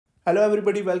Hello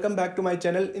everybody, welcome back to my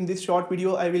channel. In this short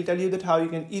video, I will tell you that how you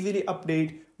can easily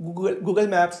update Google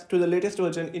Maps to the latest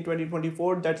version in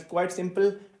 2024. That's quite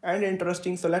simple and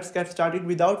interesting. So let's get started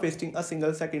without wasting a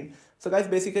single second. So guys,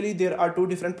 basically there are two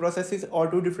different processes or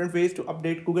two different ways to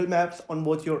update Google Maps on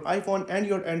both your iPhone and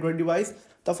your Android device.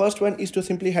 The first one is to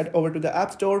simply head over to the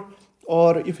App Store,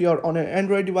 or if you are on an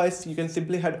Android device, you can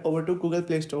simply head over to Google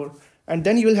Play Store. And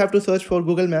then you will have to search for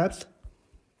Google Maps.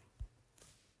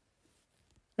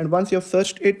 And once you have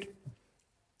searched it,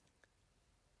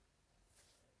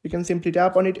 you can simply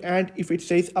tap on it, and if it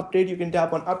says update, you can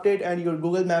tap on update and your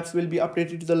Google Maps will be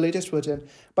updated to the latest version.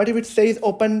 But if it says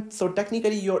open, so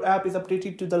technically your app is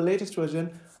updated to the latest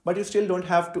version, but you still don't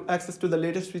have to access to the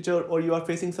latest feature, or you are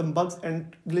facing some bugs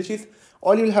and glitches.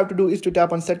 All you'll have to do is to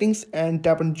tap on settings and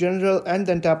tap on general and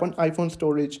then tap on iPhone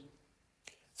storage.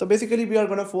 So basically we are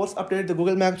going to force update the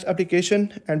Google Maps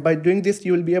application, and by doing this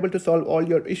you will be able to solve all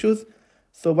your issues.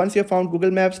 So once you have found Google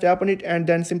Maps, tap on it and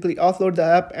then simply offload the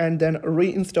app and then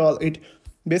reinstall it.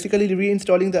 Basically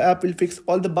reinstalling the app will fix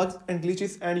all the bugs and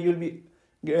glitches, and you'll be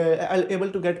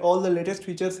able to get all the latest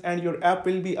features, and your app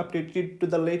will be updated to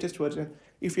the latest version.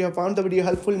 If you have found the video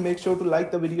helpful, make sure to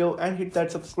like the video and hit that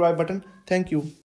subscribe button. Thank you.